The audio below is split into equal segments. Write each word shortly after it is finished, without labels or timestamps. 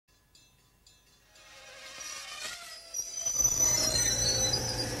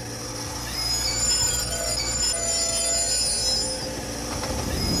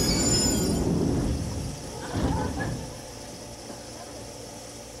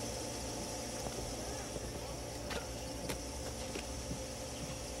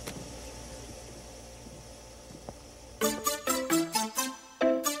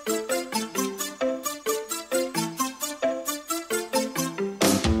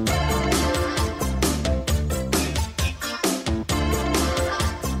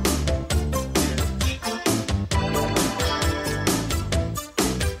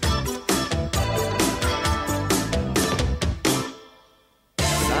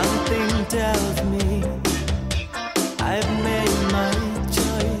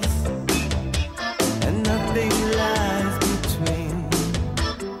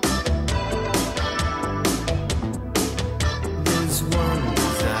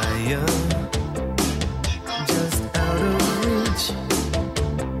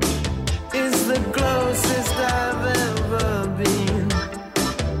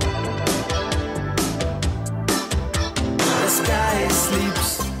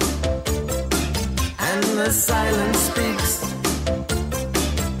silence speaks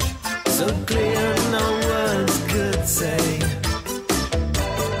so clear no words could say.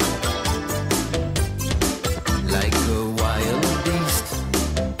 Like a wild beast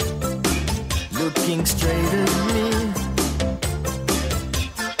looking straight at me,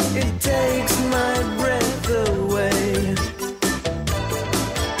 it takes my breath away.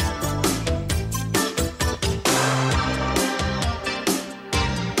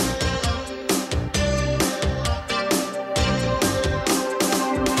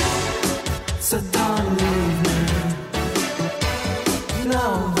 So don't leave me,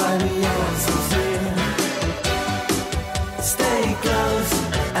 nobody else is here. Stay close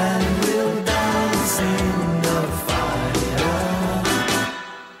and we'll dance in the fire.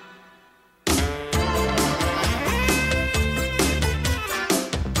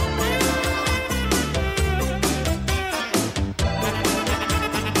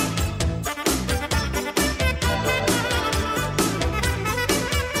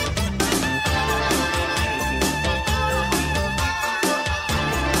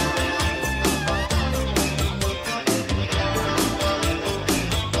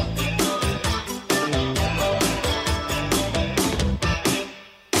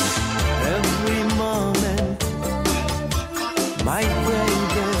 Every moment, my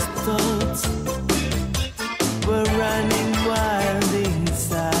bravest thoughts were running wild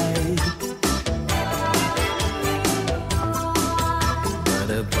inside. But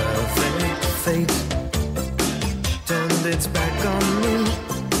a perfect fate turned its back on me.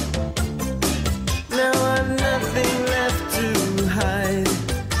 Now I've nothing left to hide.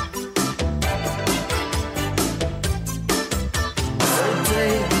 So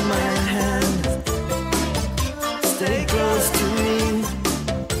take my hand, stay close to me.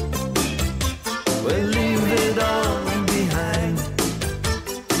 We'll leave it all behind.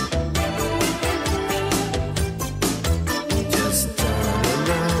 Just turn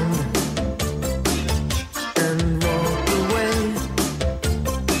around and walk away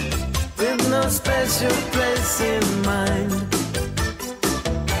with no special place in mind.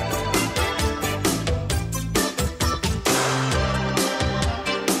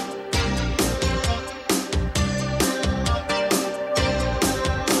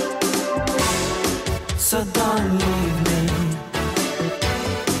 So don't leave me,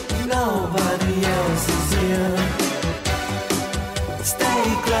 nobody else is here.